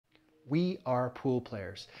We Are Pool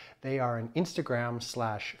Players. They are an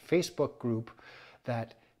Instagram/Facebook group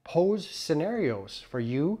that pose scenarios for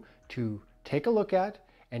you to take a look at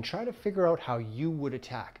and try to figure out how you would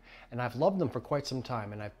attack. And I've loved them for quite some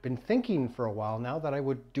time, and I've been thinking for a while now that I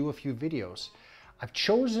would do a few videos. I've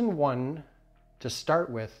chosen one to start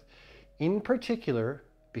with in particular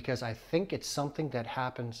because I think it's something that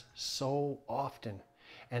happens so often,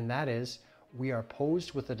 and that is we are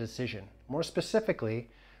posed with a decision. More specifically,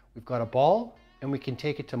 we've got a ball and we can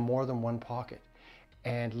take it to more than one pocket.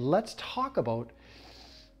 And let's talk about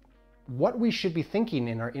what we should be thinking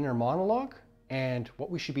in our inner monologue and what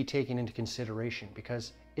we should be taking into consideration,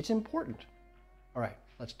 because it's important. All right,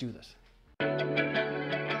 let's do this.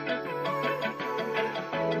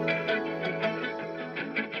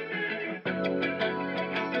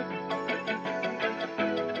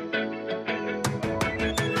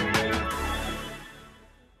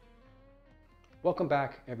 Welcome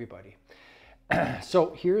back, everybody.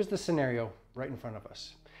 So here's the scenario right in front of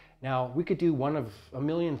us. Now, we could do one of a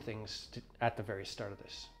million things at the very start of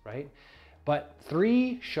this, right? But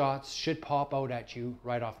 3 shots should pop out at you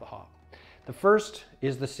right off the hop. The first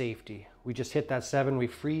is the safety. We just hit that 7, we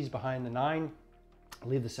freeze behind the 9,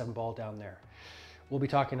 leave the 7 ball down there. We'll be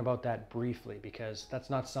talking about that briefly because that's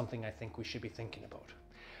not something I think we should be thinking about.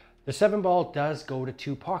 The 7 ball does go to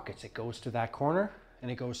 2 pockets. It goes to that corner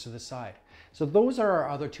and it goes to the side. So those are our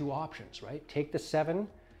other 2 options, right? Take the 7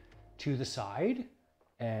 to the side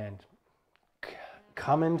and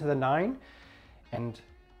come into the 9 and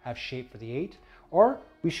have shape for the 8, or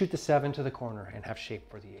we shoot the 7 to the corner and have shape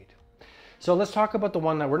for the 8. So let's talk about the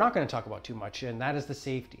one that we're not going to talk about too much, and that is the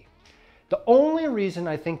safety. The only reason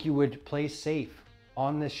I think you would play safe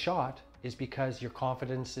on this shot is because your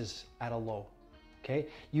confidence is at a low. Okay,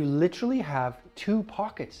 you literally have 2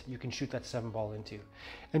 pockets you can shoot that 7 ball into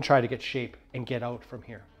and try to get shape and get out from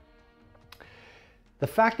here. The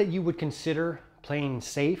fact that you would consider playing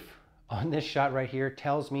safe on this shot right here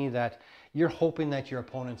tells me that you're hoping that your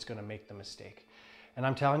opponent's going to make the mistake. And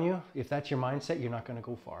I'm telling you, if that's your mindset, you're not going to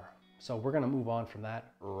go far. So we're going to move on from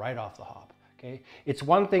that right off the hop. Okay, it's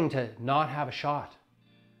one thing to not have a shot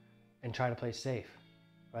and try to play safe,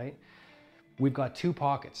 right? We've got 2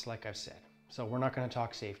 pockets, like I've said. So we're not going to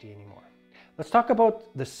talk safety anymore. Let's talk about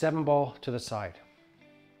the 7 ball to the side.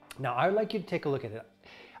 Now, I would like you to take a look at it.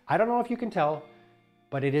 I don't know if you can tell,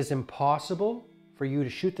 but it is impossible for you to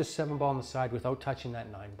shoot the 7 ball on the side without touching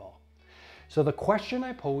that 9 ball. So the question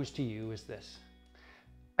I pose to you is this.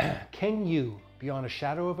 Can you, beyond a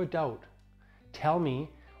shadow of a doubt, tell me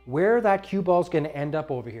where that cue ball is going to end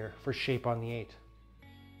up over here for shape on the 8?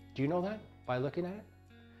 Do you know that by looking at it?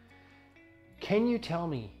 Can you tell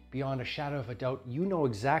me, beyond a shadow of a doubt, you know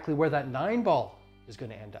exactly where that 9 ball is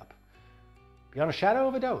going to end up? Beyond a shadow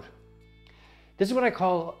of a doubt. This is what I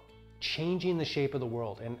call changing the shape of the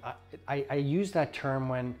world. And I use that term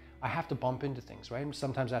when I have to bump into things, right?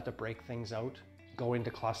 Sometimes I have to break things out, go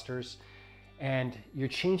into clusters, and you're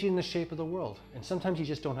changing the shape of the world. And sometimes you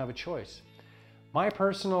just don't have a choice. My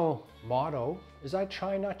personal motto is I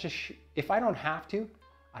try not to, if I don't have to,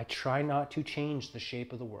 I try not to change the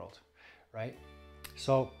shape of the world, right?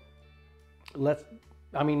 So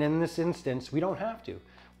in this instance, we don't have to.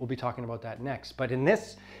 We'll be talking about that next. But in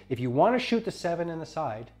this, if you want to shoot the 7 in the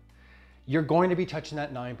side, you're going to be touching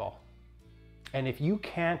that 9 ball. And if you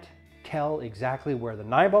can't tell exactly where the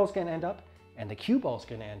 9 ball is going to end up and the cue ball is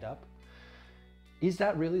going to end up, is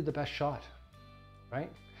that really the best shot,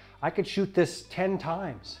 right? I could shoot this 10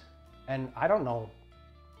 times and I don't know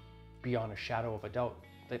beyond a shadow of a doubt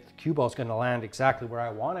that the cue ball is going to land exactly where I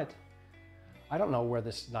want it. I don't know where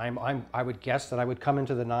this 9, I would guess that I would come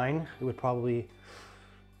into the 9. It would probably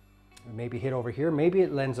maybe hit over here. Maybe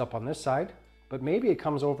it ends up on this side, but maybe it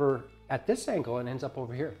comes over at this angle and ends up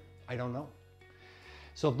over here. I don't know.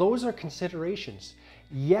 So those are considerations.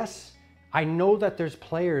 Yes, I know that there's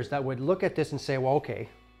players that would look at this and say, well, okay,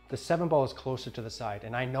 the 7 ball is closer to the side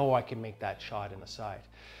and I know I can make that shot in the side.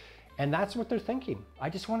 And that's what they're thinking. I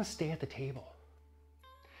just want to stay at the table.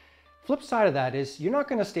 Flip side of that is you're not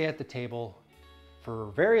going to stay at the table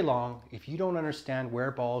for very long if you don't understand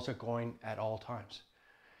where balls are going at all times.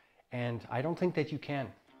 And I don't think that you can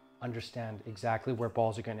understand exactly where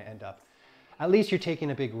balls are going to end up. At least you're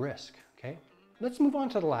taking a big risk, okay? Let's move on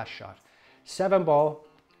to the last shot. 7 ball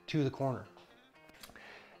to the corner.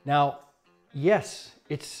 Now, yes,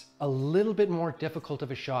 it's a little bit more difficult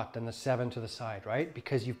of a shot than the 7 to the side, right?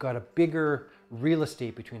 Because you've got a bigger real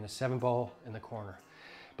estate between the 7 ball and the corner.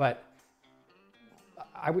 But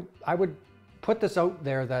I would put this out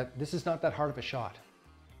there that this is not that hard of a shot.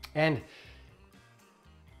 And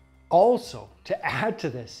also, to add to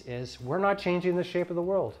this is we're not changing the shape of the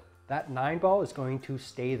world. that 9 ball is going to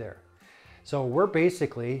stay there. So we're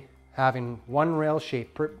basically having one rail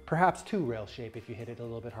shape, perhaps 2 rail shape if you hit it a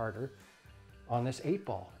little bit harder on this 8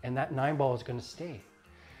 ball, and that 9 ball is going to stay.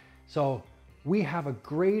 So we have a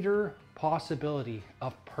greater possibility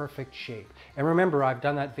of perfect shape. And remember, I've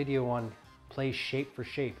done that video on play shape for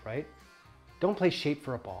shape, right? Don't play shape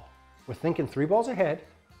for a ball. We're thinking 3 balls ahead,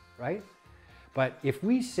 right? But if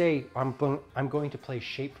we say, I'm going to play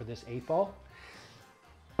shape for this 8 ball,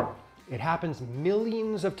 it happens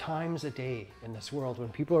millions of times a day in this world when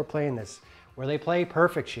people are playing this, where they play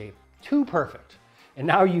perfect shape, too perfect. And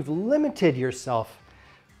now you've limited yourself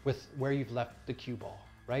with where you've left the cue ball,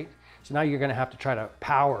 right? So now you're gonna have to try to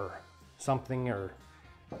power something or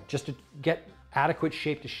just to get adequate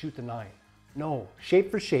shape to shoot the 9. No,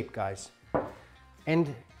 shape for shape, guys.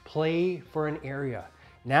 And play for an area.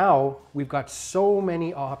 Now we've got so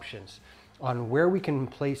many options on where we can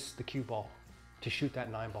place the cue ball to shoot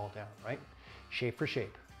that 9 ball down, right? Shape for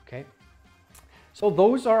shape, okay? So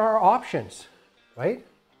those are our options, right?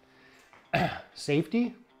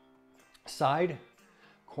 Safety, side,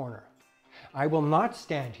 corner. I will not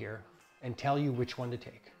stand here and tell you which one to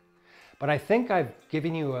take, but I think I've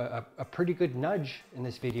given you a pretty good nudge in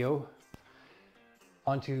this video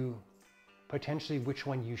onto potentially which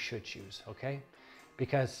one you should choose, okay?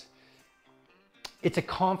 Because it's a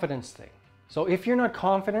confidence thing. So if you're not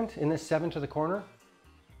confident in this 7 to the corner,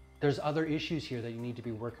 there's other issues here that you need to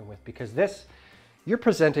be working with, because this, you're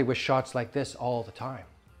presented with shots like this all the time,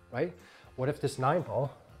 right? What if this 9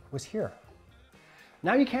 ball was here?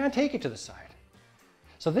 Now you can't take it to the side.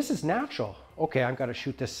 So this is natural. Okay, I've got to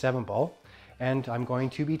shoot this 7 ball and I'm going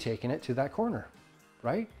to be taking it to that corner,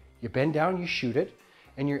 right? You bend down, you shoot it,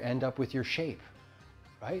 and you end up with your shape,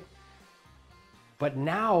 right? But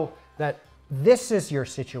now that this is your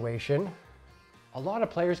situation, a lot of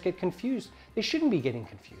players get confused. They shouldn't be getting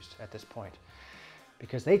confused at this point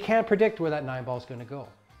because they can't predict where that 9 ball is going to go.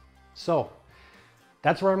 So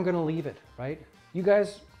that's where I'm going to leave it, right? You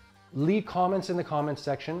guys leave comments in the comments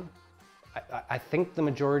section. I think the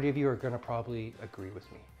majority of you are going to probably agree with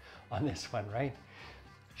me on this one, right?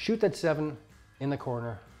 Shoot that 7 in the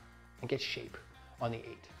corner and get shape on the 8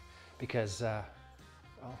 because, well,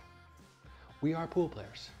 we are pool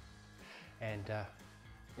players. And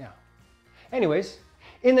yeah. Anyways,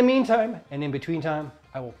 in the meantime and in between time,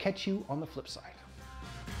 I will catch you on the flip side.